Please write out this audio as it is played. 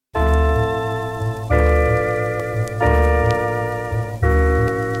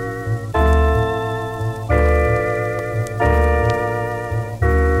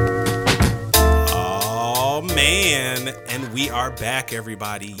back,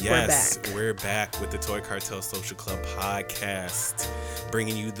 everybody. Yes, we're back with the Toy Cartel Social Club podcast,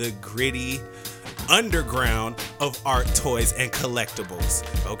 bringing you the gritty underground of art, toys, and collectibles.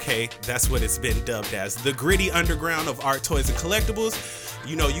 Okay, that's what it's been dubbed as, the gritty underground of art, toys, and collectibles.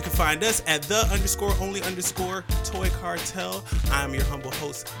 You know, you can find us at _only_toy cartel. I'm your humble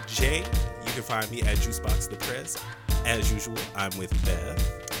host, Jay. You can find me at Juicebox the Prez. As usual, I'm with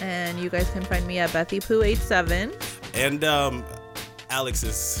Beth. And you guys can find me at BethyPoo87. And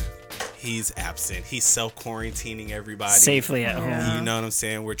Alex he's absent. He's self-quarantining everybody. Safely at home. Yeah. You know what I'm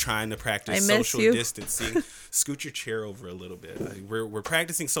saying? We're trying to practice social distancing. Scoot your chair over a little bit. We're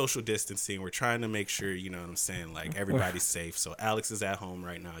practicing social distancing. We're trying to make sure, you know what I'm saying, like everybody's safe. So Alex is at home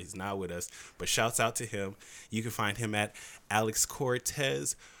right now. He's not with us. But shouts out to him. You can find him at Alex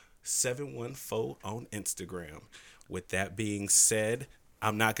Cortez 714 on Instagram. With that being said,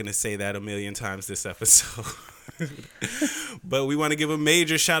 I'm not going to say that a million times this episode. But we want to give a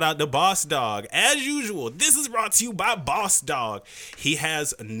major shout out to Boss Dog. As usual, this is brought to you by Boss Dog. He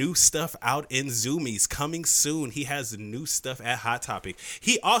has new stuff out in Zoomies coming soon. He has new stuff at Hot Topic.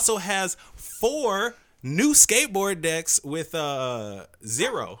 He also has 4 new skateboard decks with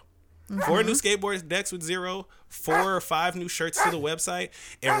Zero. 4 new skateboard decks with Zero. 4 or 5 new shirts to the website.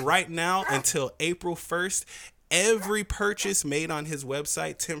 And right now, until April 1st, every purchase made on his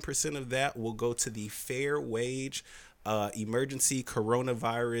website, 10% of that will go to the Fair Wage Emergency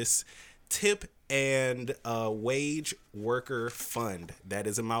Coronavirus Tip and Wage Worker Fund. That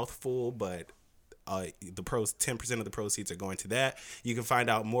is a mouthful, but the 10% of the proceeds are going to that. You can find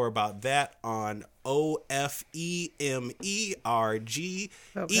out more about that on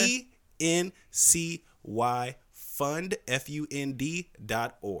OFEMERGENCY Fund,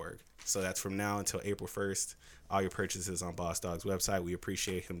 FUND.org. So that's from now until April 1st. All your purchases on Boss Dog's website. We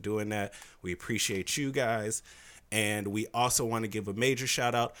appreciate him doing that. We appreciate you guys. And we also want to give a major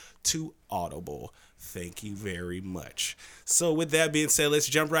shout out to Audible. Thank you very much. So with that being said, let's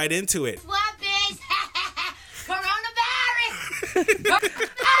jump right into it. Floppies! Coronavirus!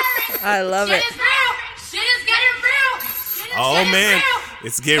 I love it. Shit is real! Shit is getting real! Oh man,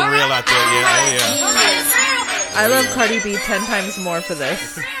 it's getting real out there. Yeah, oh yeah. I love Cardi B 10 times more for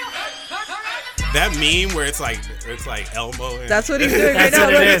this. That meme where it's like Elmo. And That's what he's doing right That's now.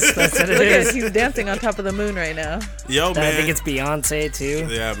 what it is. That's what it Look at is. it. He's dancing on top of the moon right now. Yo, man. I think it's Beyonce too.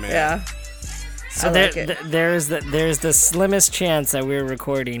 Yeah, man. Yeah. So I like it. there's the slimmest chance that we're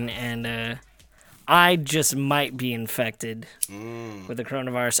recording, and I just might be infected with the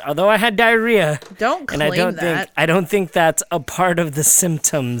coronavirus. Although I had diarrhea, Don't claim and that. I don't think that's a part of the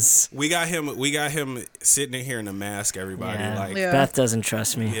symptoms. We got him sitting in here in a mask, everybody. Yeah. Like, Yeah. Beth doesn't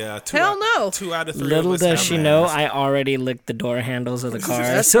trust me. yeah, Hell no. 2 out of 3. Little of us does have she know, masks. I already licked the door handles of the car.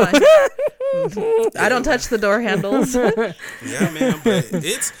 That's so fine. I don't touch the door handles. Yeah, man. But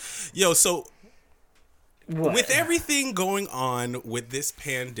it's so What? with everything going on with this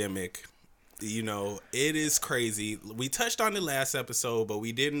pandemic, you know, it is crazy. We touched on it last episode, but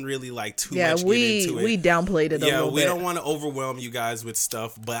we didn't really much get into it. we downplayed it a little bit. We don't want to overwhelm you guys with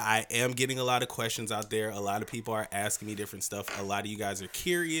stuff, but I am getting a lot of questions out there. A lot of people are asking me different stuff. A lot of you guys are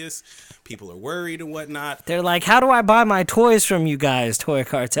curious. People are worried and whatnot. They're like, how do I buy my toys from you guys, Toy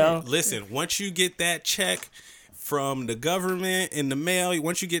Cartel? Listen, once you get that check from the government in the mail,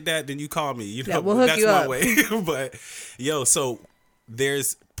 once you get that, then you call me. You know, we'll hook that's you my up. way. But so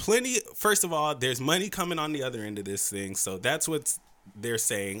there's plenty. First of all, there's money coming on the other end of this thing. So that's what they're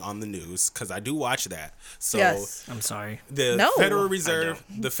saying on the news, because I do watch that. So Yes. I'm sorry. No, Federal Reserve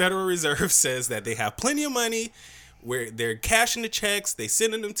says that they have plenty of money, where they're cashing the checks, they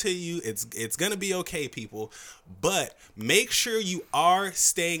sending them to you. It's gonna be okay, people. But make sure you are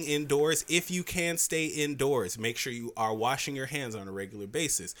staying indoors if you can stay indoors. Make sure you are washing your hands on a regular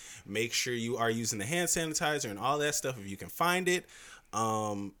basis. Make sure you are using the hand sanitizer and all that stuff if you can find it.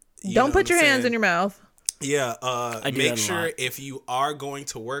 Don't put your hands in your mouth. Yeah, do make that a sure lot. if you are going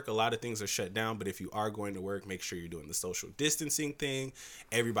to work, a lot of things are shut down, but if you are going to work, make sure you're doing the social distancing thing.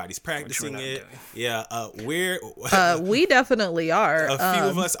 Everybody's practicing not it. doing. Yeah, We definitely are. a few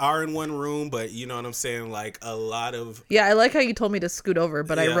of us are in one room, but you know what I'm saying? Like a lot of Yeah, I like how you told me to scoot over,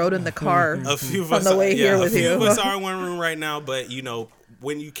 but Yeah. I rode in the car a few of on us the way here with a few you. of us are in one room right now, but you know,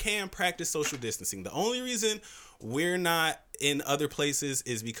 when you can practice social distancing, the only reason we're not in other places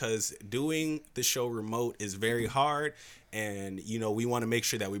is because doing the show remote is very hard, and you know, we want to make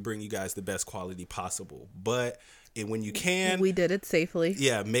sure that we bring you guys the best quality possible. But when you can, We did it safely.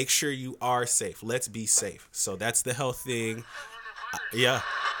 yeah, make sure you are safe. Let's be safe. So that's the health thing. Yeah,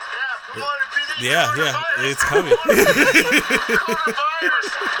 it's coming.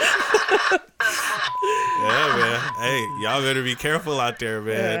 Yeah, man. Hey, y'all better be careful out there,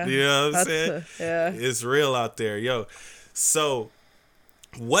 man. Yeah, You know what I'm that's saying? It's real out there, yo. So,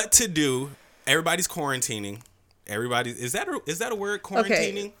 what to do? Everybody's quarantining. Everybody, is that a word? Quarantining?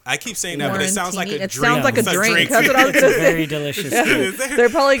 Okay. I keep saying that, but it sounds like a It drink. sounds like a It's drink. That's what I was gonna say. Very delicious. They're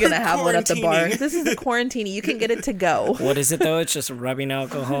probably gonna have one at the bar. Quarantining. This is a quarantine. You can get it to go. What is it though? It's just rubbing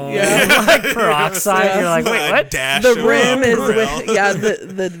alcohol. Yeah. Like peroxide. You're like, wait, A what? dash The of rim is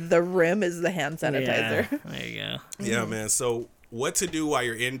Purell. the rim is the hand sanitizer. Yeah, there you go. Yeah, man. So, what to do while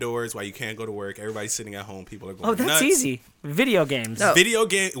you're indoors, while you can't go to work? Everybody's sitting at home. People are going Oh, that's nuts. easy. Video games. No. Video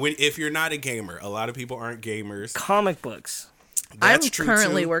game. If you're not a gamer, a lot of people aren't gamers. Comic books. That's I'm true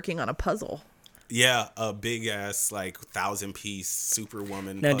currently too. working on a puzzle. Yeah, a big ass like 1,000-piece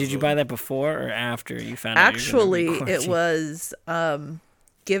Superwoman. Now, did you puzzle. buy that before or after you found out? Actually, you were gonna be it was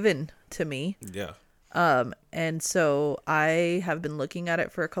given to me. Yeah. And so I have been looking at it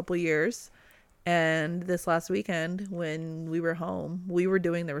for a couple years. And this last weekend, when we were home, we were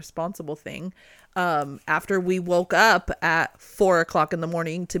doing the responsible thing. After we woke up at 4:00 in the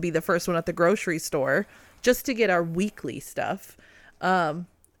morning to be the first one at the grocery store, just to get our weekly stuff.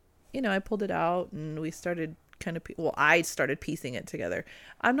 I pulled it out and we started I started piecing it together.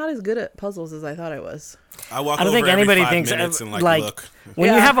 I'm not as good at puzzles as I thought I was. I walk I don't over think every anybody 5 thinks minutes and like look. when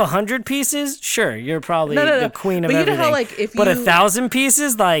you Yeah. have 100 pieces, sure, you're probably No. the queen of But you know everything. how, like, if but you- 1,000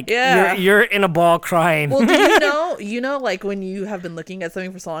 pieces, like Yeah. you're in a ball crying. Well, do you know, like when you have been looking at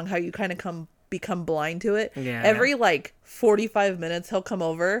something for so long, how you kind of become blind to it? Yeah. Every like 45 minutes, he'll come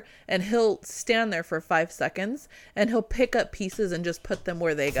over and he'll stand there for 5 seconds and he'll pick up pieces and just put them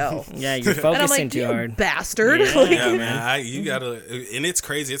where they go. Yeah, you're And I'm focusing like, too you hard. bastard. Yeah. Like, Yeah, man. You gotta, and it's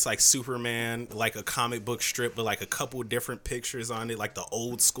crazy. It's like Superman, like a comic book strip, but like a couple different pictures on it, like the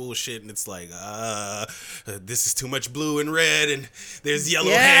old school shit. And it's like, this is too much blue and red, and there's yellow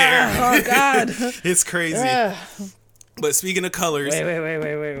yeah. hair. Oh God. It's crazy. Ugh. But speaking of colors,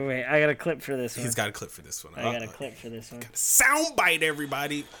 Wait. I got a clip for this one. he's got a clip for this one. I got a clip for this one. Soundbite,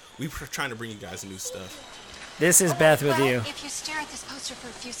 everybody. We were trying to bring you guys new stuff. This is Beth with you. If you stare at this poster for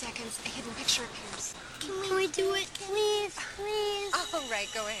a few seconds, a hidden picture appears. Can we do it? Please, please. All right,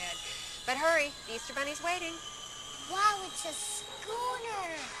 go ahead. But hurry, the Easter Bunny's waiting. Wow, it's a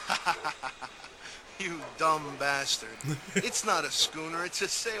schooner. You dumb bastard. It's not a schooner, it's a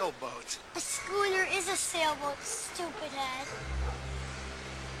sailboat. A schooner is a sailboat, stupid head.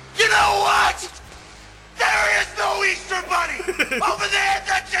 You know what? There is no Easter Bunny! Over there,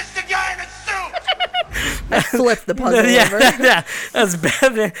 that's just a guy in a suit! I flipped the puzzle over. Yeah, that's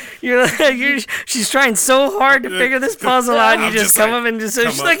bad. She's trying so hard to figure this puzzle out, and you I'm just just come like, up and just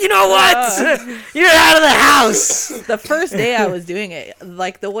come she's up. like, you know what? You're out of the house. The first day I was doing it,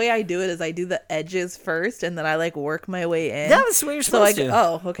 like the way I do it is I do the edges first and then I like work my way in. Yeah, that's what you're So supposed to.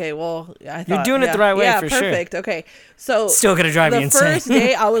 oh, okay. Well, I thought You're doing it the right way yeah, for sure. perfect. Okay, so Still gonna drive the you insane. first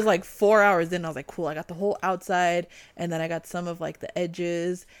day I was like 4 hours in. I was like, cool. I got the whole outside, and then I got some of like the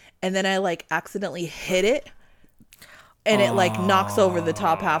edges, and then I like accidentally hit it, and it like knocks over the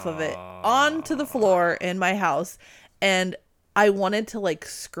top half of it onto the floor in my house, and I wanted to like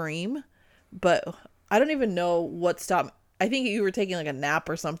scream, but I don't even know what stopped. I think you were taking like a nap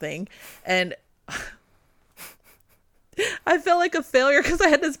or something, and I felt like a failure because I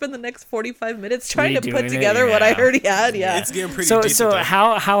had to spend the next 45 minutes trying to Redoing put it, together what I yeah. already had. Yeah. It's getting pretty So decent. so though.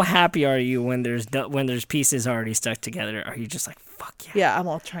 how happy are you when there's pieces already stuck together? Are you just like, fuck yeah? Yeah, I'm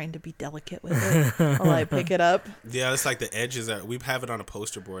all trying to be delicate with it while I pick it up. Yeah, it's like the edges that we have it on a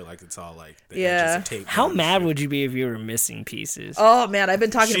poster board, like it's all like the Yeah. edges of tape. How and mad shit. would you be if you were missing pieces? Oh man, I've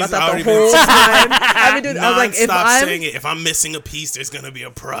been talking She's about that already the been whole time. I've been doing. I was like, if Non-stop I'm saying it. If I'm missing a piece, there's gonna be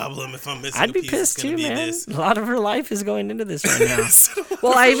a problem. If I'm missing I'd a be piece, pissed it's gonna too, be man. this. A lot of her life is going into this right now.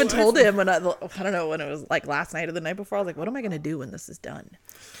 well, I even told him when I don't know when it was like last night or the night before. I was like, what am I gonna do when this is done?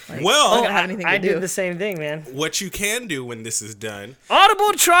 Like, Well, I don't have anything to I do. did the same thing, man. what you can do when this is done,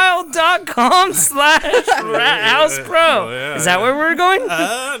 audibletrial.com/housepro. yeah, Is that where we're going?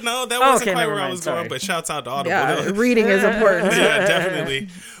 no, that wasn't Okay, quite never where I mind, was sorry. going. But shouts out to Audible. Yeah, though. reading is important. Yeah, definitely.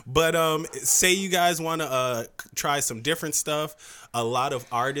 But say you guys want to try some different stuff. A lot of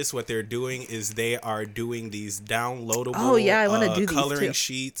artists, what they're doing is they are doing these downloadable. Oh, yeah, I wanna do these coloring too.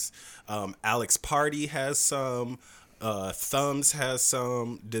 sheets. Alex Party has some. Thumbs has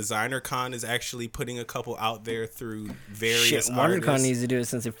some. Designer Con is actually putting a couple out there through various Shit, WonderCon artists. needs to do it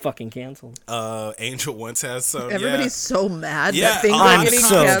since it fucking canceled. Angel once has some. Everybody's so mad Yeah, that things I'm are getting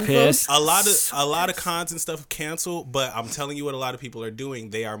so canceled. pissed. a lot of cons and stuff cancel, but I'm telling you what a lot of people are doing.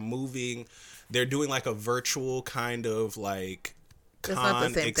 They are moving. They're doing like a virtual kind of like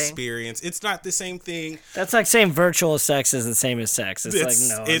experience. It's not the same thing. That's like saying virtual sex is the same as sex. It's like,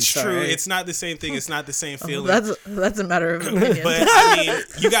 no, it's true. It's not the same thing. It's not the same feeling. That's a matter of opinion. But I mean,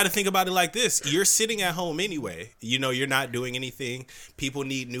 you got to think about it like this. You're sitting at home anyway. You know, you're not doing anything. People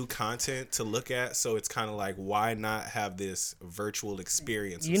need new content to look at. So it's kind of like, why not have this virtual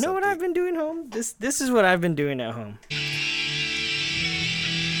experience? You know what I've been doing home? This is what I've been doing at home.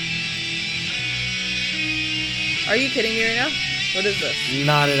 Are you kidding me right now? What is this?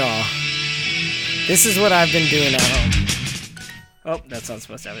 Not at all. This is what I've been doing at home. Oh, that's not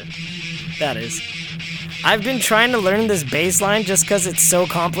supposed to have it. That is. I've been trying to learn this bass line just because it's so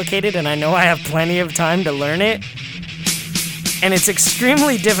complicated and I know I have plenty of time to learn it. And it's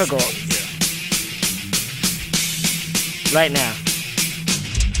extremely difficult. Right now.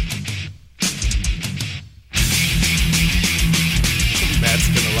 Matt's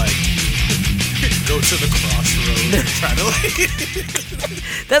gonna like go to the crossroads and try to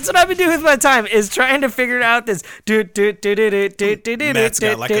like. That's what I've been doing with my time, is trying to figure out this. Matt's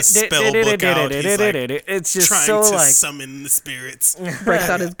got like a spell book out. He's like it's just trying so to like summon the spirits. Breaks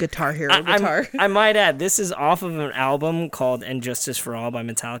out his Guitar Hero guitar. I might add, this is off of an album called "And Justice for All" by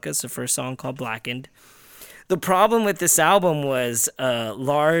Metallica. It's the first song called "Blackened." The problem with this album was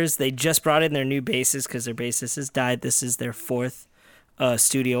Lars. They just brought in their new bassist because their bassist has died. This is their fourth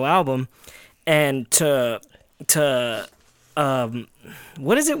studio album, and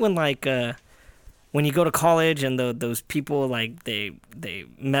what is it when like when you go to college and those people like they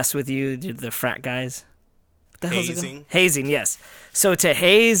mess with you, the frat guys? What the hell's it called? Hazing, yes. So to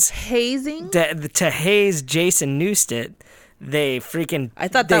haze Jason Newsted, they freaking I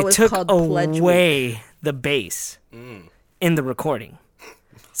thought that was took called Pledge away Week. The bass in the recording.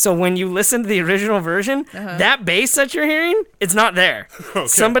 So when you listen to the original version, that bass that you're hearing, it's not there. Okay.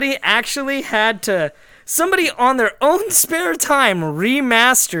 Somebody actually somebody on their own spare time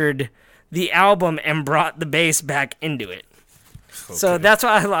remastered the album and brought the bass back into it. Okay. So that's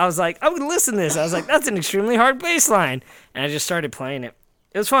why I was like, I would listen to this. I was like, that's an extremely hard bass line. And I just started playing it.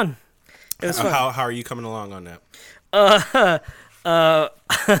 It was fun. How are you coming along on that? I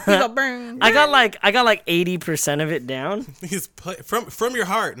got like 80% of it down. He's from your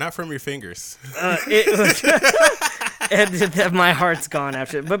heart, not from your fingers. My heart's gone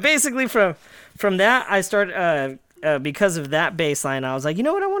after it. But basically from that, I started because of that bass line. I was like, you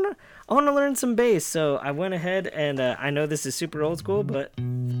know what, I want to learn some bass. So I went ahead and I know this is super old school, but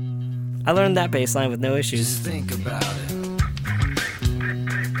I learned that bass line with no issues. Think about it.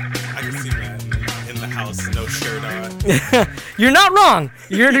 I can see that in the house, no shirt on. You're not wrong.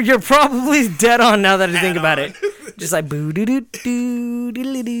 You're probably dead on now that I think about it. Just like boo doo doo doo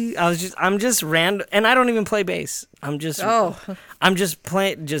doo doo. I'm just random, and I don't even play bass. I'm just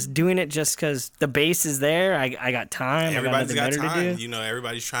doing it just because the bass is there. I got time. Everybody's got time. You know,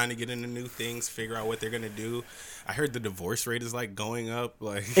 everybody's trying to get into new things, figure out what they're gonna do. I heard the divorce rate is like going up.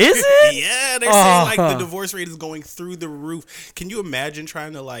 Like, is it? Yeah, they're saying like the divorce rate is going through the roof. Can you imagine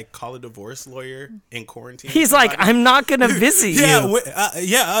trying to like call a divorce lawyer in quarantine? He's like, I'm not gonna visit you.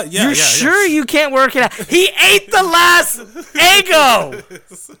 Yeah. You're sure you can't work it out? He ate the last Eggo.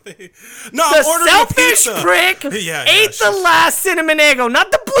 No, the I'm ordering a selfish pizza. prick ate the last cinnamon Eggo,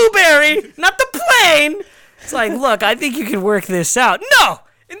 not the blueberry, not the plain. It's like, look, I think you can work this out. No.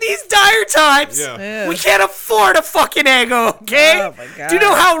 In these dire times, we can't afford a fucking Eggo, okay? Oh my God. Do you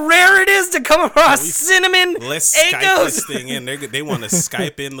know how rare it is to come across cinnamon Let's Eggos? Skype this thing in. They want to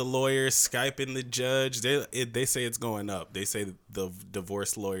Skype in the lawyers, Skype in the judge. They say it's going up. They say the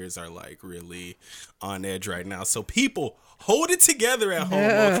divorce lawyers are like really on edge right now. So people, hold it together at home,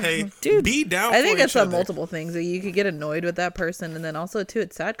 okay? Dude, be down. I think for it's each other. multiple things. You could get annoyed with that person, and then also too,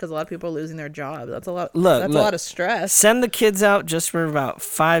 it's sad because a lot of people are losing their job. That's a lot. Look, a lot of stress. Send the kids out just for about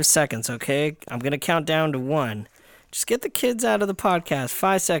 5 seconds, okay? I'm gonna count down to 1. Just get the kids out of the podcast.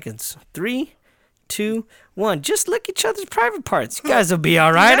 5 seconds. 3, 2, 1. Just lick each other's private parts. You guys will be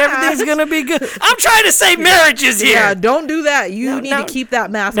all right. Everything's gonna be good. I'm trying to save marriages here. Yeah, don't do that. You need to keep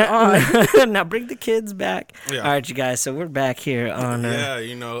that mask on. Now bring the kids back. Yeah. All right, you guys. So we're back here on. What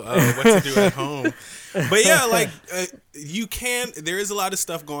to do at home. But yeah, like you can. There is a lot of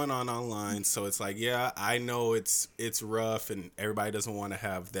stuff going on online, so it's like, yeah, I know it's rough, and everybody doesn't want to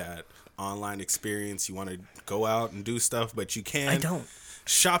have that online experience. You want to go out and do stuff, but you can. I don't.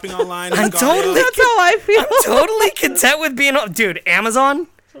 Shopping online. That's how I feel. I'm totally content with being, dude. Amazon.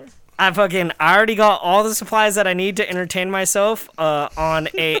 I already got all the supplies that I need to entertain myself on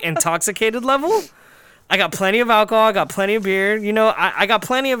a intoxicated level. I got plenty of alcohol. I got plenty of beer. You know, I got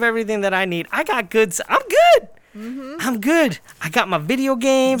plenty of everything that I need. I got goods. I'm good. I'm good. I got my video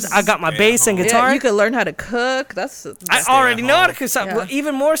games. I got my bass and guitar. Yeah, you could learn how to cook. I already know how to cook. Yeah.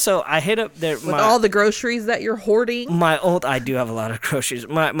 Even more so, I hit up there with all the groceries that you're hoarding. I do have a lot of groceries.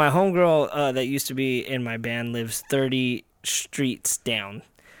 My homegirl that used to be in my band lives 30 streets down.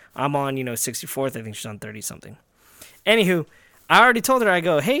 I'm on 64th. I think she's on 30 something. Anywho, I already told her. I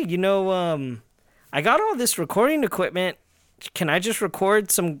go, hey, I got all this recording equipment. Can I just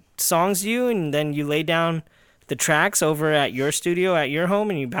record some songs to you, and then you lay down the tracks over at your studio at your home,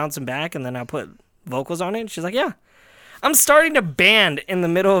 and you bounce them back, and then I'll put vocals on it? And she's like, yeah. I'm starting a band in the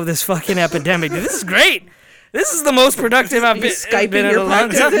middle of this fucking epidemic. Dude, this is great. This is the most productive I've been. Skyping your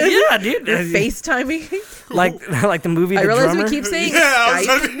practices? Yeah, dude. You're FaceTiming? like the movie The Drummer? I realize we keep saying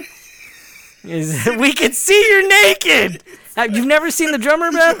Skype. We can see you're naked. You've never seen The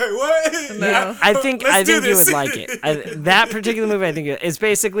Drummer, Beth? What? No. Yeah, I think you would like it. That particular movie, I think it's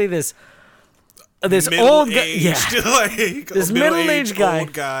basically this old guy. Like, this middle-aged guy.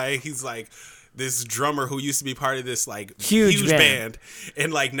 Old guy. He's like this drummer who used to be part of this like huge band,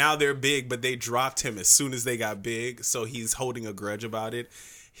 and like now they're big, but they dropped him as soon as they got big, so he's holding a grudge about it.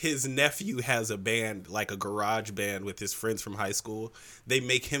 His nephew has a band, like a garage band with his friends from high school. They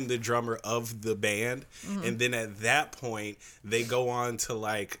make him the drummer of the band. Mm-hmm. And then at that point, they go on to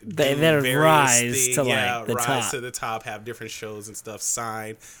like rise to the top, have different shows and stuff,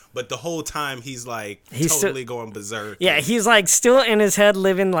 sign. But the whole time he's like totally going berserk. Yeah, he's like still in his head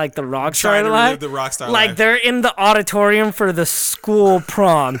living like the rock star life. The rock star like life. They're in the auditorium for the school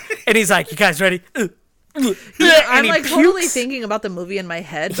prom. And he's like, you guys ready? I'm like totally thinking about the movie in my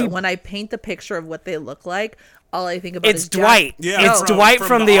head, but when I paint the picture of what they look like, all I think about is Dwight. It's Dwight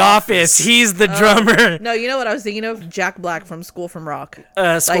from The Office. He's the drummer. No, you know what I was thinking of? Jack Black from School from Rock.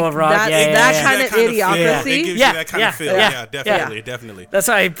 School of Rock. That kind of idiocracy. That kind of feel. Yeah, definitely. That's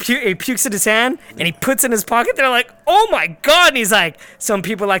why he pukes in his hand and he puts it in his pocket. They're like, oh my God. And he's like, some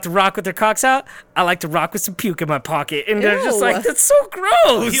people like to rock with their cocks out. I like to rock with some puke in my pocket. And they're just like, that's so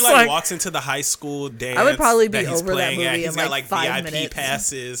gross. He like walks into the high school dance. I would probably be over playing. that movie. He's got like VIP minutes.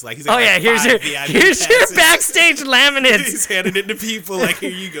 passes. Like he's got here's your backstage laminates. He's handing it to people like,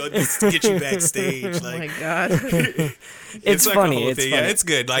 here you go, just to get you backstage. Like, oh my God. It's like funny. A whole it's thing. funny. Yeah, it's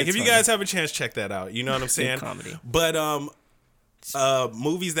good. Like if you guys have a chance, check that out. You know what I'm saying? Good comedy. But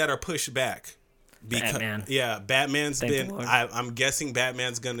movies that are pushed back. Batman. Yeah, Batman's I'm guessing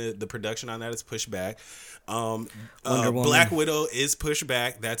Batman's the production on that is pushed back. Black Widow is pushed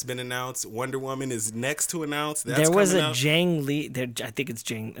back. That's been announced. Wonder Woman is next to announce. That's there was a out. Jang Lee. I think it's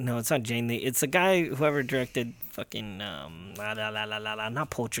Jang. No, it's not Jang Lee. It's the guy whoever directed fucking not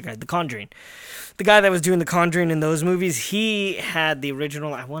Poltergeist, The Conjuring. The guy that was doing The Conjuring in those movies. He had the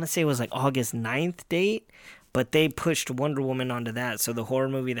original. I want to say it was like August 9th date. But they pushed Wonder Woman onto that, so the horror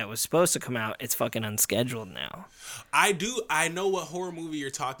movie that was supposed to come out, it's fucking unscheduled now. I know what horror movie you're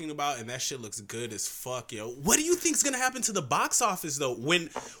talking about, and that shit looks good as fuck, yo. What do you think's gonna happen to the box office though? When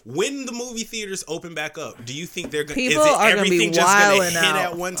the movie theaters open back up, do you think they're gonna everything just gonna hit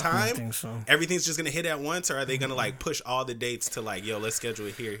at one time? I don't think so. Everything's just gonna hit at once, or are they gonna like push all the dates to like, yo, let's schedule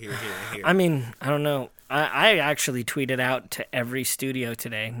it here, and here? I mean, I don't know. I actually tweeted out to every studio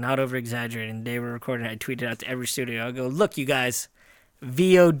today, not over exaggerating. They were recording. I tweeted out to every studio. I go, look, you guys,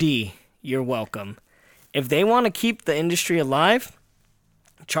 VOD, you're welcome. If they want to keep the industry alive,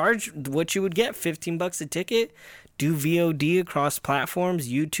 charge what you would get, $15 a ticket. Do VOD across platforms,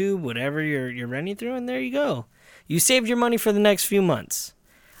 YouTube, whatever you're renting through, and there you go. You saved your money for the next few months.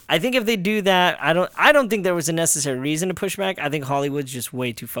 I think if they do that, I don't think there was a necessary reason to push back. I think Hollywood's just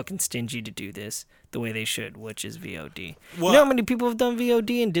way too fucking stingy to do this the way they should, which is VOD. Well, you know how many people have done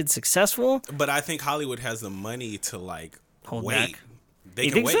VOD and did successful? But I think Hollywood has the money to like hold wait. Back. They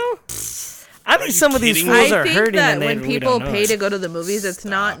you can think wait. So? I think some of these fools are hurting. I think that and when people really pay to go to the movies, it's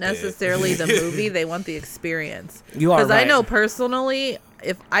not necessarily the movie. They want the experience. You are right. Because I know personally,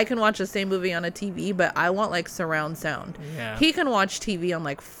 if I can watch the same movie on a TV, but I want like surround sound. Yeah. He can watch TV on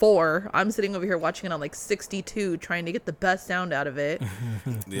like 4. I'm sitting over here watching it on like 62, trying to get the best sound out of it.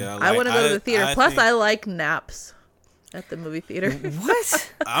 Yeah, I want to go to the theater. Plus, I like naps at the movie theater.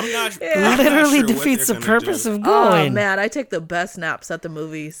 What? I'm not. Yeah. Literally sure defeats the purpose of Oh going. man, I take the best naps at the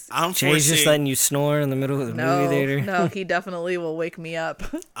movies. Jay's just letting you snore in the middle of the movie theater. No, he definitely will wake me up.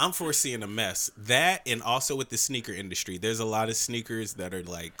 I'm foreseeing a mess. That, and also with the sneaker industry, there's a lot of sneakers that are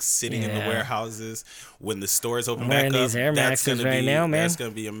like sitting in the warehouses. When the stores open back up, these Air Maxes right now, man. That's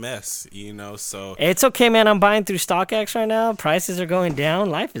gonna be a mess, you know. So it's okay, man. I'm buying through StockX right now. Prices are going down.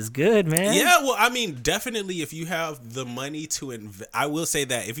 Life is good, man. Yeah, well, I mean, definitely if you have the money to I will say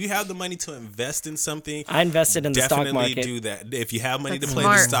that if you have the money to invest in something, I invested in the stock market. Definitely do that. If you have money That's to play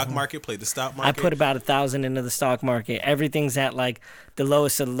smart. the stock market, play the stock market. I put about 1,000 into the stock market. Everything's at like the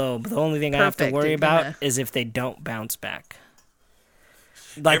lowest of the low. But the only thing I have to Perfect. worry You're about gonna- is if they don't bounce back.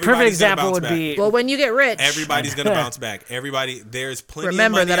 Like perfect Everybody's gonna example bounce would back. be Well, when you get rich, Everybody's gonna bounce back. Everybody, there's plenty.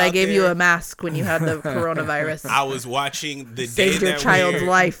 remember of money that I out gave there. you a mask when you had the coronavirus. I was watching the day Saved your that child's we're,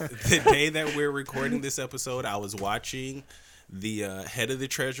 life. The day that we're recording this episode, I was watching the head of the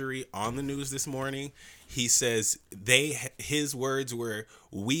Treasury on the news this morning. He says his words were,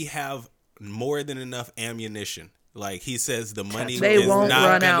 "We have more than enough ammunition." Like he says, the money They is won't not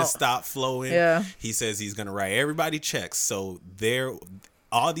run going to out. stop flowing. Yeah. He says he's going to write everybody checks. So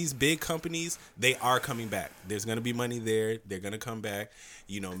all these big companies, they are coming back. There's going to be money there. They're going to come back.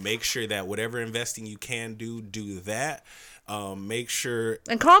 Make sure that whatever investing you can do that. Make sure.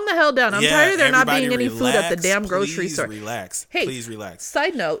 And calm the hell down. I'm tired of there not being everybody any food at the relax. damn grocery Please store. Relax. Hey, Please relax.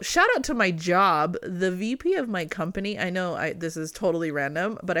 Side note, shout out to my job. The VP of my company, I know this is totally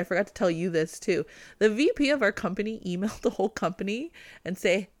random, but I forgot to tell you this too. The VP of our company emailed the whole company and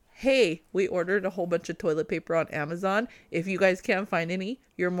say, hey, we ordered a whole bunch of toilet paper on Amazon. If you guys can't find any,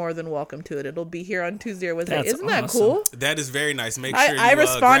 you're more than welcome to it. It'll be here on Tuesday or Wednesday. That's Isn't that awesome. cool? That is very nice. Make sure I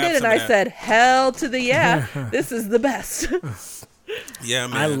responded grab and some I of that. said, hell to the yeah. This is the best. Yeah,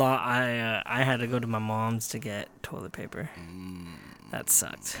 man. I had to go to my mom's to get toilet paper. That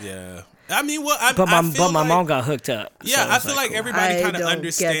sucked. Yeah. I mean, well, But I feel my like, mom got hooked up. Yeah, so it I was feel like cool. everybody I kind of don't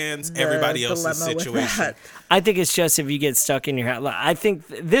understands get the everybody else's dilemma with situation. that. I think it's just if you get stuck in your house. I think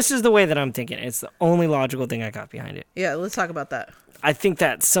this is the way that I'm thinking. It's the only logical thing I got behind it. Yeah, let's talk about that. I think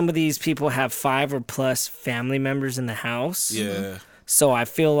that some of these people have 5 or plus family members in the house. Yeah. So I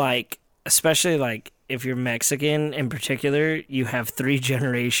feel like, especially like if you're Mexican in particular, you have 3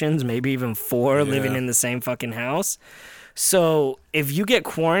 generations, maybe even 4 living in the same fucking house. So if you get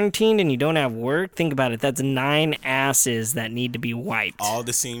quarantined and you don't have work, think about it. That's 9 asses that need to be wiped. All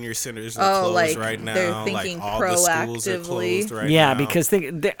the senior centers are closed like, right now. they're thinking all the schools are proactively. closed right now. Yeah, because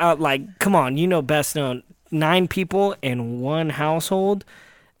like, come on, best known 9 people in one household.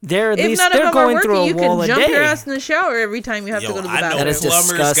 They're at If least none of they're them are going working, through a you wall can a jump day. your ass in the shower every time you have to Yo, go to the I know bathroom. That is plumbers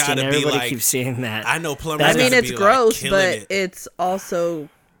disgusting. gotta be Everybody like- keeps saying that. I know plumbers. I mean, gotta it's be, gross, like, but killing it. it's also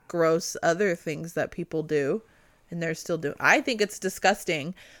gross other things that people do, and they're still doing. I think it's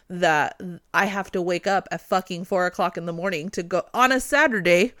disgusting that I have to wake up at fucking 4:00 in the morning to go on a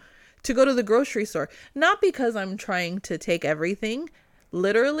Saturday to go to the grocery store. Not because I'm trying to take everything.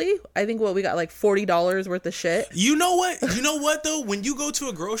 Literally, I think we got like $40 worth of shit. You know what? You know what though? When you go to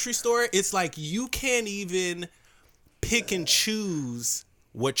a grocery store, it's like you can't even pick and choose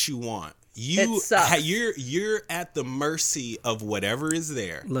what you want. It sucks. You're at the mercy of whatever is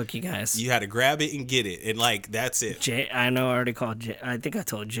there. Look, you guys. You had to grab it and get it, and like that's it. Jay, I know I already called Jay. I think I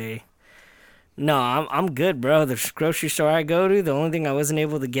told Jay. No, I'm good, bro. The grocery store I go to, the only thing I wasn't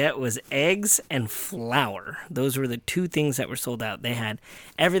able to get was eggs and flour. Those were the 2 things that were sold out. They had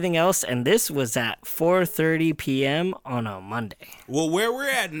everything else, and this was at 4:30 p.m. on a Monday. Well, where we're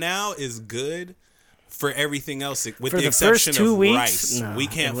at now is good for everything else, with For the the exception first 2 of weeks, rice. no, we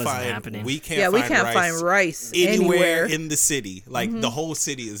it can't wasn't find. happening. We can't. Yeah, we find can't rice find rice anywhere anywhere. in the city. Like the whole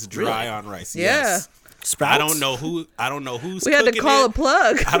city is dry on rice. Yeah. Yes. Sprouts? I don't know who's. We had to cooking call it. a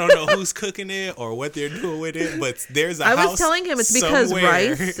plug. I don't know who's cooking it or what they're doing with it, but there's a I house was telling him it's because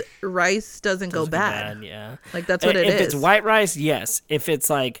somewhere. rice doesn't go bad. Yeah. Like that's what it if is. it's white rice, yes. If it's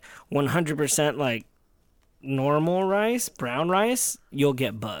like 100% like normal rice, brown rice, you'll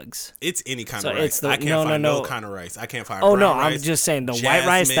get bugs. It's any kind So of it's rice. the- I can't find no. no kind of rice. I can't find. Oh brown no, rice, I'm just saying the white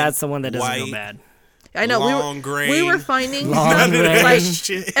rice. jasmine, That's the one that doesn't white, go bad. I know long grain. we were finding Long grain. like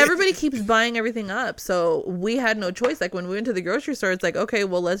Shit. everybody keeps buying everything up, so we had no choice. Like when we went to the grocery store, it's like, okay,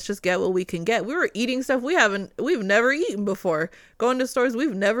 well, let's just get what we can get. We were eating stuff we've never eaten before. Going to stores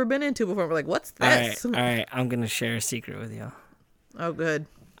we've never been into before. We're like, what's this? All right. I'm gonna share a secret with y'all. Oh, good.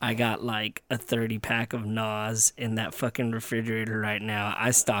 I got like a 30 pack of NOS in that fucking refrigerator right now.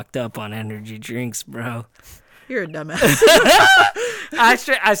 I stocked up on energy drinks, bro. You're a dumbass.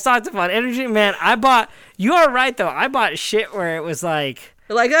 I stocked up on energy, man. You are right though. I bought shit where it was like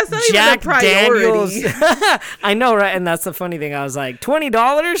Like that's not Jack even a priority. Daniels. I know, right? And that's the funny thing. I was like,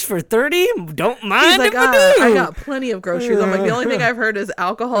 $20 for 30? Don't mind He's like, if I do. I got plenty of groceries. I'm like, the only thing I've heard is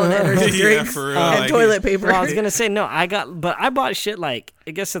alcohol and energy Yeah, drinks for real, and like- toilet paper. Well, I was gonna say no. But I bought shit like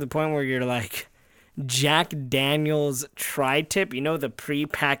it gets to the point where you're like Jack Daniels tri-tip. You know the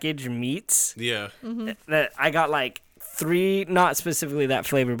pre-packaged meats. Yeah. Mm-hmm. That I got like 3, not specifically that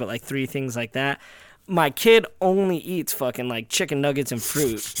flavor, but like 3 things like that. my kid only eats fucking like chicken nuggets and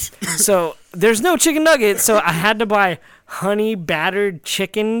fruit. So there's no chicken nuggets, so I had to buy honey battered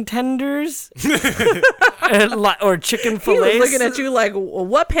chicken tenders or chicken fillets. He was looking at you like,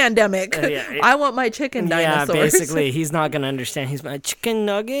 what pandemic? I want my chicken dinosaurs. Yeah, basically, he's not gonna understand. He's like, chicken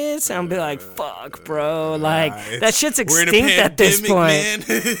nuggets? And I'll be like, fuck, bro. Like, that shit's extinct at this point. I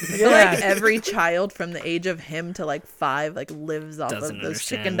feel like every child from the age of him to like 5 like lives off of those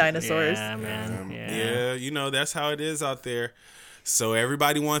chicken dinosaurs. Yeah, man. Yeah, you know, that's how it is out there. So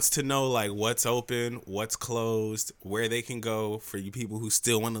everybody wants to know like what's open, what's closed, where they can go for you people who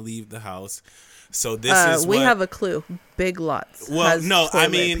still want to leave the house. So this is we have a clue. Big Lots. Well, has no, I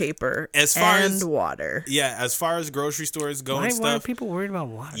mean paper as far and as water. Yeah, as far as grocery stores go and stuff. Why are people worried about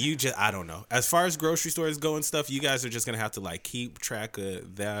water? I don't know. As far as grocery stores go and stuff, you guys are just gonna have to like keep track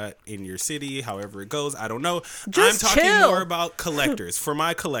of that in your city, however it goes. I don't know. Just I'm talking chill. more about collectors. For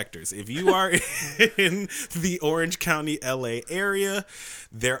my collectors, if you are in the Orange County, LA area,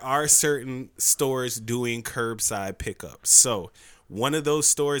 there are certain stores doing curbside pickup. So one of those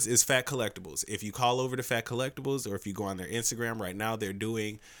stores is Fat Collectibles. If you call over to Fat Collectibles or if you go on their Instagram right now, they're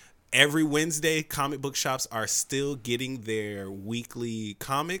doing every Wednesday. Comic book shops are still getting their weekly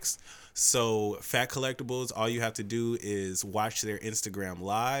comics. So Fat Collectibles, all you have to do is watch their Instagram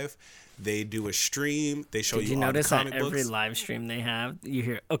live. They do a stream. They show you all the comic books. Every live stream they have, you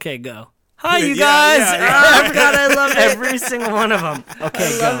hear, okay, go. Hi, you guys. I forgot. I love it. Every single one of them. Okay,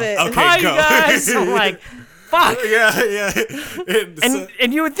 I love it. Okay, hi, go. you guys. I'm like, fuck. Yeah.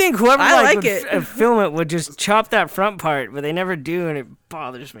 And you would think whoever I would film it would just chop that front part, but they never do, and it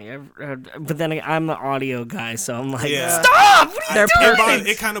bothers me. But then I'm the audio guy, so I'm like, stop! What are you doing?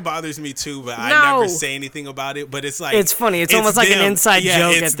 It kind of bothers me too, but I never say anything about it. But it's like it's funny. It's almost like an inside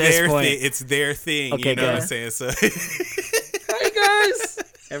joke at this point. It's their thing. Okay, you know what I'm saying? So, hi guys.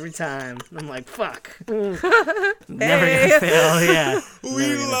 Every time I'm like, fuck. Never gonna fail. Yeah.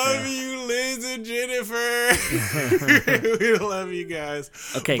 We love you, Liz and Jennifer. We love you guys.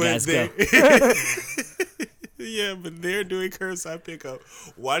 Okay, guys, go. Yeah, but they're doing curbside pickup.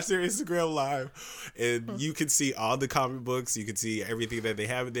 Watch their Instagram live, and you can see all the comic books. You can see everything that they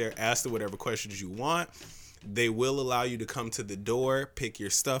have in there. Ask them whatever questions you want. They will allow you to come to the door, pick your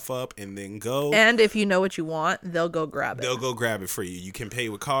stuff up, and then go. And if you know what you want, they'll go grab it. They'll go grab it for you. You can pay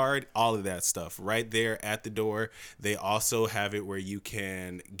with card, all of that stuff right there at the door. They also have it where you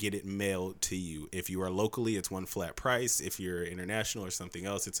can get it mailed to you. If you are locally, it's one flat price. If you're international or something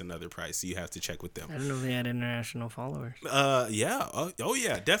else, it's another price. So you have to check with them. I didn't know they had international followers. Yeah. Oh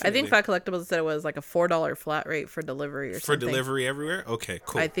yeah, definitely. I think Fat Collectibles said it was like a $4 flat rate for delivery or something. For delivery everywhere? Okay,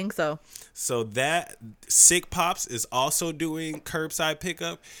 cool. I think so. So that Sick Pops is also doing curbside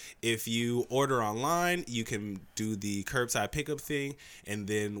pickup. If you order online, you can do the curbside pickup thing, and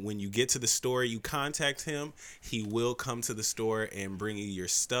then when you get to the store, you contact him. He will come to the store and bring you your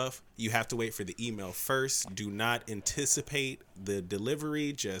stuff. You have to wait for the email first. Do not anticipate the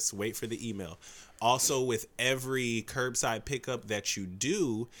delivery. Just wait for the email. Also, with every curbside pickup that you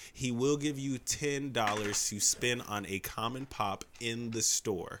do, he will give you $10 to spend on a common pop in the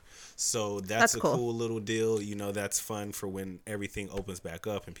store. So that's a cool little deal. You know, that's fun for when everything opens back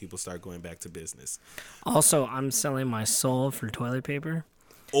up and people start going back to business. Also, I'm selling my soul for toilet paper.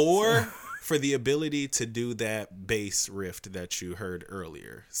 Or for the ability to do that bass riff that you heard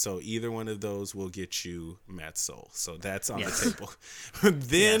earlier. So either one of those will get you Matt's soul. So that's on the table.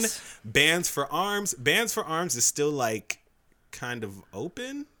 Then Bands for Arms. Bands for Arms is still like kind of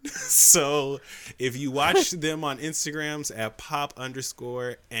open. So if you watch them on Instagrams at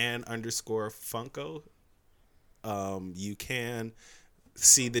pop_and_Funko, you can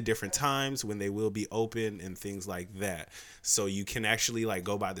see the different times when they will be open and things like that. So you can actually like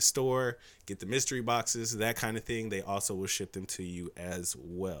go by the store, get the mystery boxes, that kind of thing. They also will ship them to you as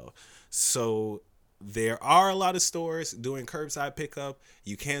well. So there are a lot of stores doing curbside pickup.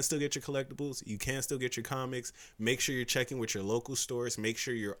 You can still get your collectibles. You can still get your comics. Make sure you're checking with your local stores. Make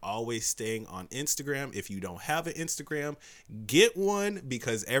sure you're always staying on Instagram. If you don't have an Instagram, get one,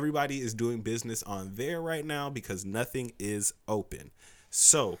 because everybody is doing business on there right now because nothing is open.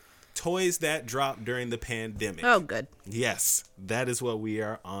 So, toys that dropped during the pandemic. Oh, good. Yes, that is what we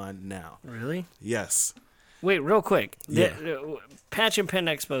are on now. Really? Yes. Wait, real quick. Yeah. Patch and Pen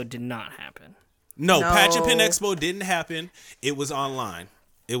Expo did not happen. No, Patch and Pen Expo didn't happen. It was online.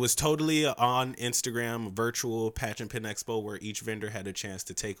 It was totally on Instagram, virtual Patch and Pen Expo, where each vendor had a chance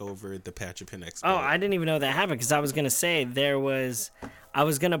to take over the Patch and Pen Expo. Oh, I didn't even know that happened, because I was going to say I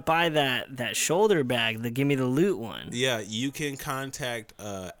was going to buy that shoulder bag, the Gimme the Loot one. Yeah, you can contact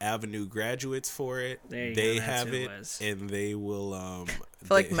Avenue Graduates for it. There you they go, have it, and they will I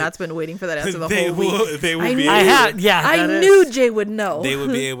feel like Matt's been waiting for that answer the whole week. They will be I knew Jay would know. They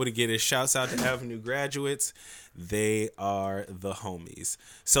would be able to get it. Shouts out to Avenue graduates. They are the homies.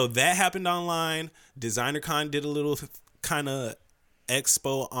 So that happened online. DesignerCon did a little kind of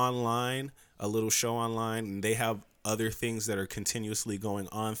expo online, a little show online, and they have other things that are continuously going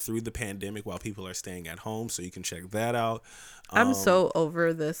on through the pandemic while people are staying at home, so you can check that out. I'm so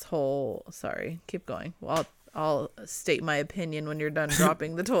over this whole... Sorry, keep going. Well, I'll state my opinion when you're done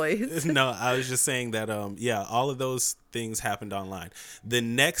dropping the toys. No, I was just saying that, all of those things happened online. The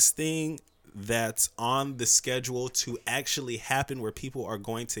next thing that's on the schedule to actually happen where people are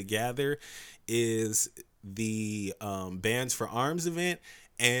going to gather is the Bands for Arms event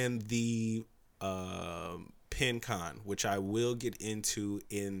and the PinCon, which I will get into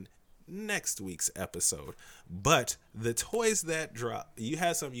in next week's episode. But the toys that drop, you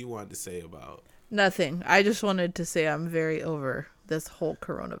had something you wanted to say about? Nothing. I just wanted to say I'm very over this whole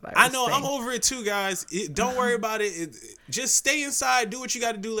coronavirus I know, thing. I'm over it too, guys. Don't worry about it. Just stay inside, do what you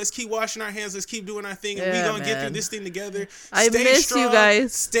got to do. Let's keep washing our hands. Let's keep doing our thing, and we're gonna get through this thing together. I miss you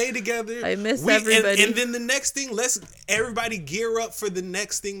guys. Stay together. I miss everybody. And then the next thing, let's everybody gear up for the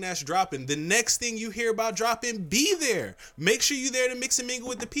next thing that's dropping. The next thing you hear about dropping, be there. Make sure you're there to mix and mingle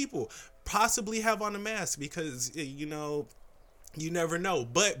with the people. Possibly have on a mask because you never know,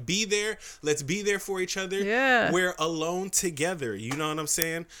 but be there. Let's be there for each other. Yeah. We're alone together. You know what I'm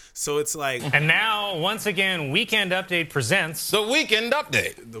saying? So it's like... And now, once again, Weekend Update presents... The Weekend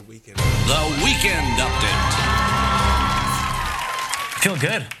Update. The Weekend Update. Feel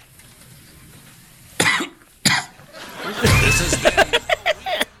good. This is good.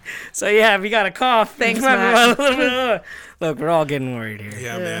 So yeah, if you got a cough, thanks, Matt. Look, we're all getting worried here.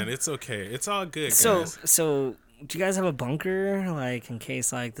 Yeah, man, it's okay. It's all good, guys. So do you guys have a bunker, like, in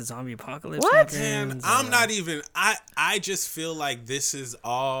case, like, the zombie apocalypse happens? Man, I'm not even... I just feel like this is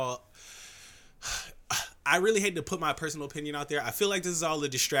all... I really hate to put my personal opinion out there. I feel like this is all a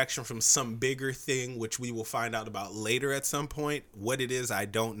distraction from some bigger thing, which we will find out about later at some point. What it is, I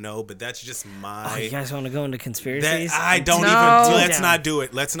don't know, but that's just my... Oh, you guys want to go into conspiracies? Let's not do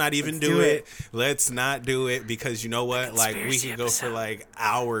it. Let's not even do it. Let's not do it, because you know what? Like, we can go for, like,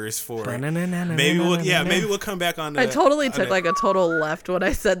 hours for it. Maybe we'll come back on the... I totally took, like, a total left when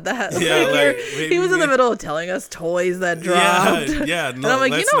I said that. Yeah, he was in the middle of telling us toys that dropped. Yeah, no, and I'm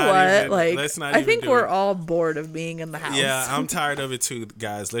like, you know what? Like, let's not I think we're it. all bored of being in the house. Yeah, I'm tired of it too,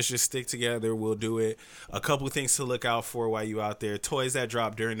 guys. Let's just stick together. We'll do it. A couple things to look out for while you out there. Toys that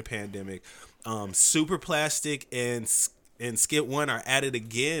dropped during the pandemic. Super Plastic and Skit One are at it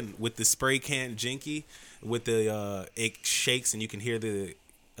again with the spray can Jinky. With the it shakes and you can hear the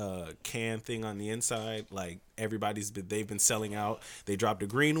can thing on the inside. Like, they've been selling out. They dropped a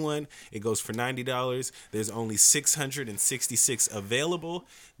green one. It goes for $90. There's only 666 available.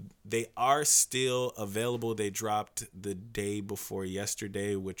 They are still available. They dropped the day before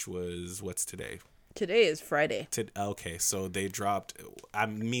yesterday, which was, what's today? Today is Friday. Okay, so they dropped,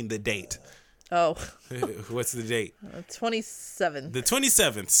 the date. Oh. What's the date? 27th. The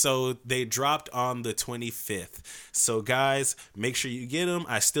 27th. So they dropped on the 25th. So guys, make sure you get them.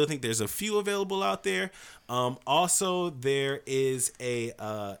 I still think there's a few available out there. Also, there is a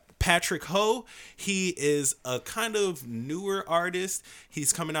Patrick Ho. He is a kind of newer artist.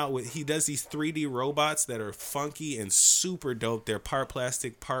 He's coming out he does these 3D robots that are funky and super dope. They're part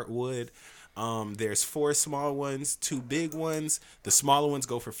plastic, part wood. There's 4 small ones, 2 big ones. The smaller ones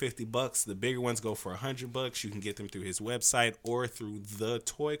go for $50. The bigger ones go for $100. You can get them through his website or through the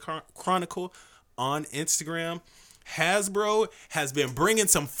Toy Chronicle on Instagram. Hasbro has been bringing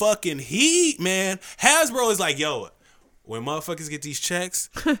some fucking heat, man. Hasbro is like, yo, when motherfuckers get these checks,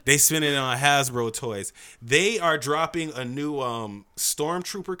 they spend it on Hasbro toys. They are dropping a new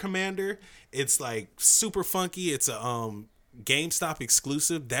Stormtrooper Commander. It's like super funky. It's a GameStop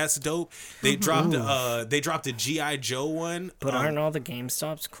exclusive. That's dope. They dropped a G.I. Joe one. But aren't all the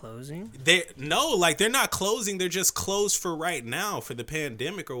GameStops closing? They're not closing. They're just closed for right now for the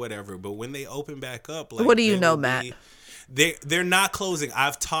pandemic or whatever. But when they open back up, like, what do you know, Matt? They're not closing.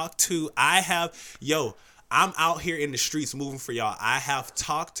 I'm out here in the streets moving for y'all. I have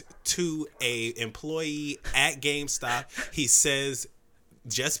talked to a employee at GameStop. He says,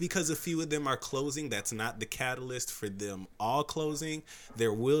 just because a few of them are closing, that's not the catalyst for them all closing.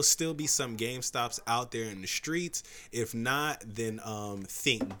 There will still be some GameStops out there in the streets. If not, then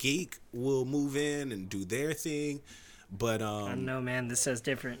Think Geek will move in and do their thing. But I don't know, man. This says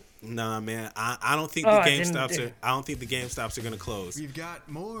different. Nah, man. I don't think the GameStops are gonna close. We've got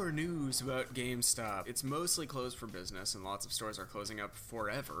more news about GameStop. It's mostly closed for business, and lots of stores are closing up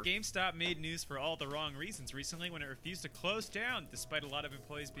forever. GameStop made news for all the wrong reasons recently when it refused to close down, despite a lot of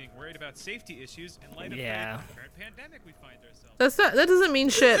employees being worried about safety issues in light of the current pandemic we find ourselves. That doesn't mean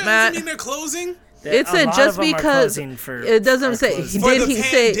shit, Matt. Doesn't mean they're closing. It said just because it doesn't say. Did he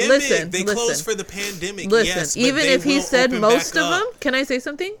say? Listen, they closed for the pandemic. Listen, yes, even if he said most of them, can I say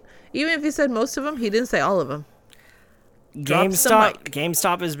something? Even if he said most of them, he didn't say all of them.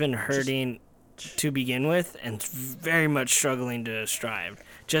 GameStop has been hurting to begin with, and very much struggling to strive.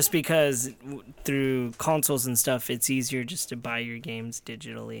 Just because through consoles and stuff, it's easier just to buy your games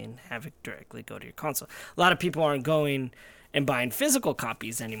digitally and have it directly go to your console. A lot of people aren't going and buying physical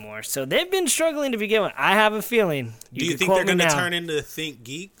copies anymore, so they've been struggling to begin with. I have a feeling. Do you think they're going to turn into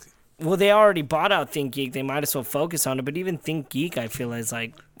ThinkGeek? Well, they already bought out ThinkGeek. They might as well focus on it. But even ThinkGeek, I feel, is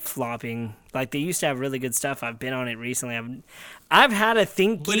like flopping. Like, they used to have really good stuff. I've been on it recently. I've had a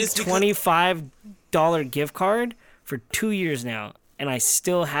ThinkGeek $25 gift card for 2 years now, and I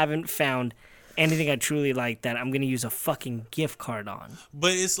still haven't found anything I truly like that I'm going to use a fucking gift card on.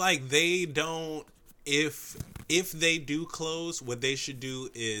 But it's like they don't... If they do close, what they should do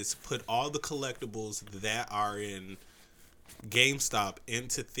is put all the collectibles that are in GameStop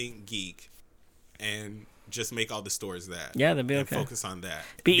into ThinkGeek and just make all the stores that. Yeah, that'd be okay. Focus on that.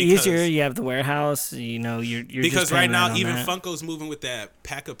 Be easier. You have the warehouse. You know, you're because just right now, right even that. Funko's moving with that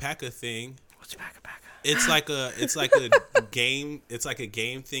Paka thing. What's Paka? It's like a game. It's like a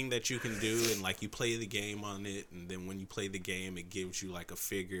game thing that you can do, and like you play the game on it, and then when you play the game, it gives you like a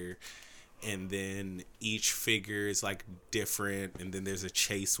figure. And then each figure is like different, and then there's a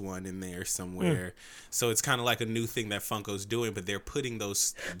chase one in there somewhere. So it's kind of like a new thing that Funko's doing, but they're putting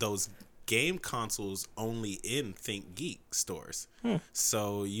those game consoles only in ThinkGeek stores.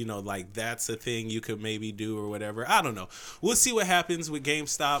 So, you know, like that's a thing you could maybe do or whatever. I don't know. We'll see what happens with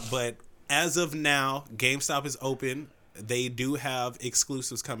GameStop, but as of now, GameStop is open. They do have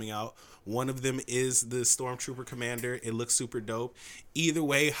exclusives coming out. One of them is the Stormtrooper Commander. It looks super dope. Either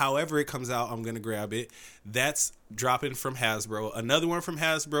way, however it comes out, I'm going to grab it. That's dropping from Hasbro. Another one from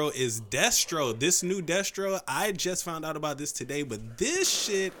Hasbro is Destro. This new Destro, I just found out about this today, but this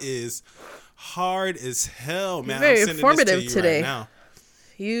shit is hard as hell, man. Very I'm sending informative this to you today. Right now.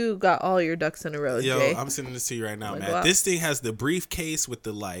 You got all your ducks in a row, Jay. I'm sending this to you right now, man. This thing has the briefcase with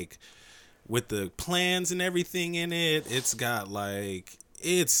the plans and everything in it. It's got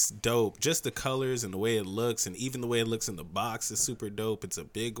it's dope. Just the colors and the way it looks, and even the way it looks in the box is super dope. It's a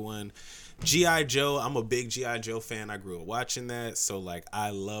big one. G.I. Joe, I'm a big G.I. Joe fan. I grew up watching that, so like I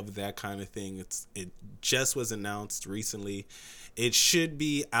love that kind of thing. It just was announced recently. It should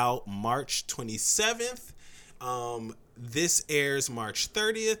be out March 27th. This airs March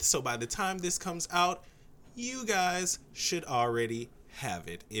 30th, so by the time this comes out, you guys should already have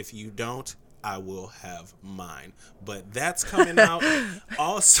it. If you don't, I will have mine. But that's coming out.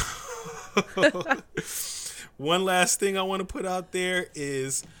 Also, one last thing I want to put out there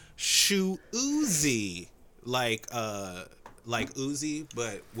is Shoe Uzi. Like Uzi,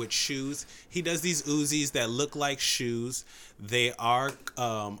 but with shoes. He does these Uzis that look like shoes. They are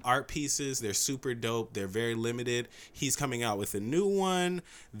art pieces. They're super dope. They're very limited. He's coming out with a new one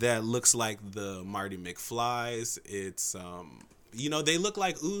that looks like the Marty McFlys. It's they look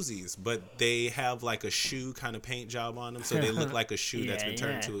like Uzis, but they have like a shoe kind of paint job on them, so they look like a shoe that's been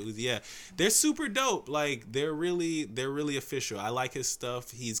turned into a Uzi. Yeah, they're super dope. Like they're really official. I like his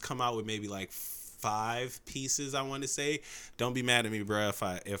stuff. He's come out with maybe like 5 pieces, I want to say. Don't be mad at me, bro,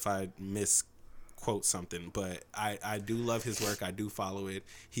 if I misquote something, but I do love his work. I do follow it.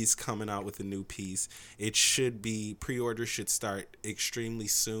 He's coming out with a new piece. It should be, pre-order should start extremely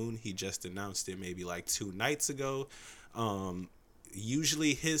soon. He just announced it maybe like 2 nights ago.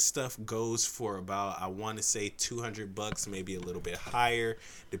 Usually his stuff goes for about, I want to say $200, maybe a little bit higher,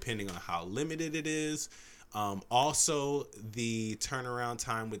 depending on how limited it is. Also, the turnaround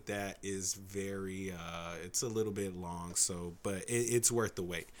time with that is very, it's a little bit long, but it's worth the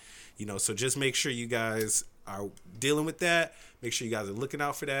wait. So just make sure you guys are dealing with that. Make sure you guys are looking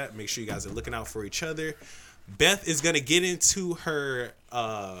out for that. Make sure you guys are looking out for each other. Beth is going to get into her,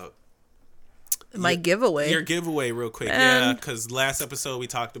 my giveaway. Your giveaway real quick. Yeah, because last episode we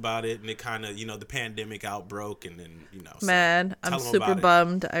talked about it, and it kind of, the pandemic outbroke, and then, Man, I'm super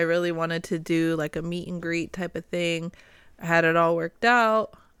bummed. I really wanted to do like a meet and greet type of thing. I had it all worked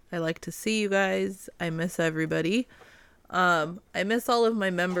out. I like to see you guys. I miss everybody. I miss all of my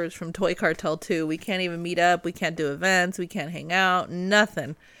members from Toy Cartel too. We can't even meet up. We can't do events. We can't hang out.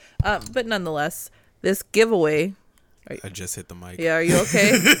 Nothing. But nonetheless, this giveaway I just hit the mic. Yeah, are you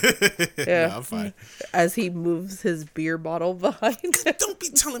okay? Yeah, no, I'm fine. As he moves his beer bottle behind him. Don't be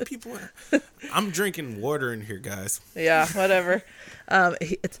telling people. I'm drinking water in here, guys. Yeah, whatever.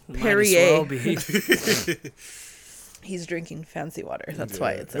 It's Perrier. Might as well be. He's drinking fancy water. That's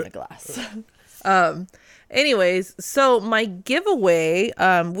why it's in a glass. Anyways, so my giveaway,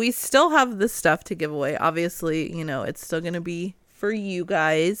 we still have this stuff to give away. Obviously, you know, it's still going to be for you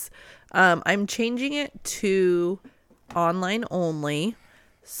guys. I'm changing it to online only.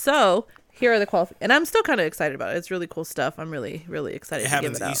 So here are the qualifications. And I'm still kind of excited about it. It's really cool stuff. I'm really, really excited to give it out.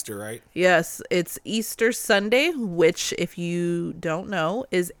 It happens Easter, right? Yes, it's Easter Sunday, which, if you don't know,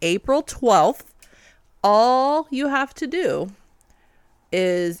 is April 12th. All you have to do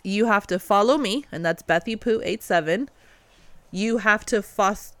is you have to follow me, and that's BethyPoo87. You have to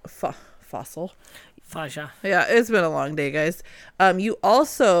fossil. Fasha. Yeah, it's been a long day, guys. You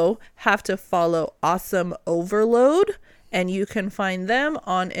also have to follow Awesome Overload, and you can find them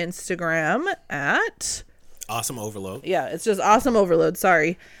on Instagram at Awesome Overload. Yeah, it's just Awesome Overload.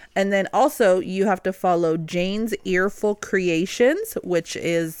 Sorry. And then also you have to follow Jane's Earful Creations, which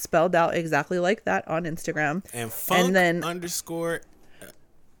is spelled out exactly like that on Instagram. And funk underscore.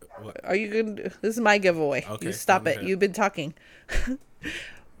 Are you good? This is my giveaway. Okay, you stop it. You've been talking.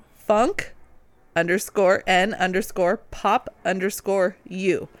 Funk underscore N underscore pop underscore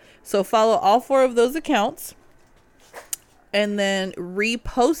U. So follow all 4 of those accounts. And then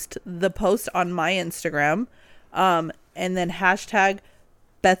repost the post on my Instagram. And then hashtag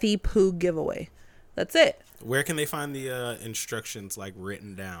Bethy Poo giveaway. That's it. Where can they find the instructions like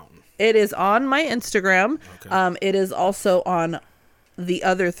written down? It is on my Instagram. Okay. It is also on the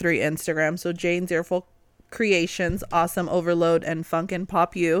other 3 Instagrams. So Jane's Earful Creations, Awesome Overload, and Funk and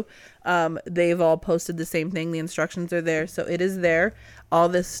Pop You. They've all posted the same thing. The instructions are there. So it is there. All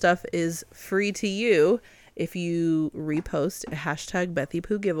this stuff is free to you if you repost hashtag Bethy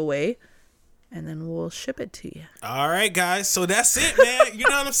Poo giveaway. And then we'll ship it to you. All right, guys. So that's it, man. You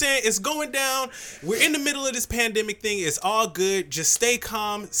know what I'm saying? It's going down. We're in the middle of this pandemic thing. It's all good. Just stay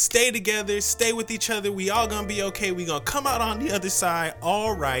calm. Stay together. Stay with each other. We all going to be okay. We going to come out on the other side.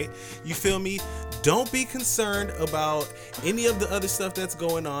 All right. You feel me? Don't be concerned about any of the other stuff that's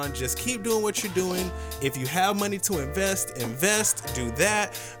going on. Just keep doing what you're doing. If you have money to invest, do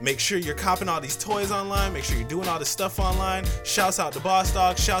that. Make sure you're copping all these toys online. Make sure you're doing all this stuff online. Shouts out to Boss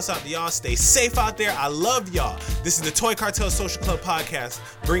Dog. Shouts out to y'all. Stay safe out there. I love y'all. This is the Toy Cartel Social Club podcast,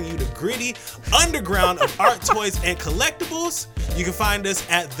 bringing you the gritty underground of art, toys, and collectibles. You can find us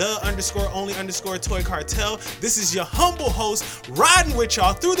at _only_toy cartel. This is your humble host, riding with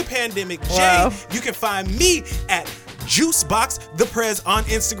y'all through the pandemic, Jay. Wow. You can find me at Juicebox the Prez on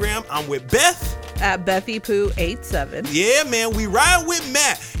Instagram. I'm with Beth at BethyPoo87. Yeah, man, we ride with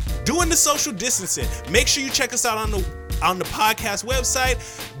Matt doing the social distancing. Make sure you check us out on the podcast website,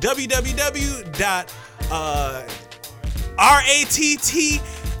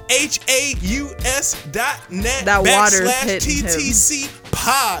 ratthaus.net that water's hitting /TTC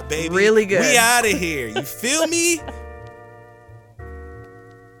pod, baby. Really good. We out of here. You feel me?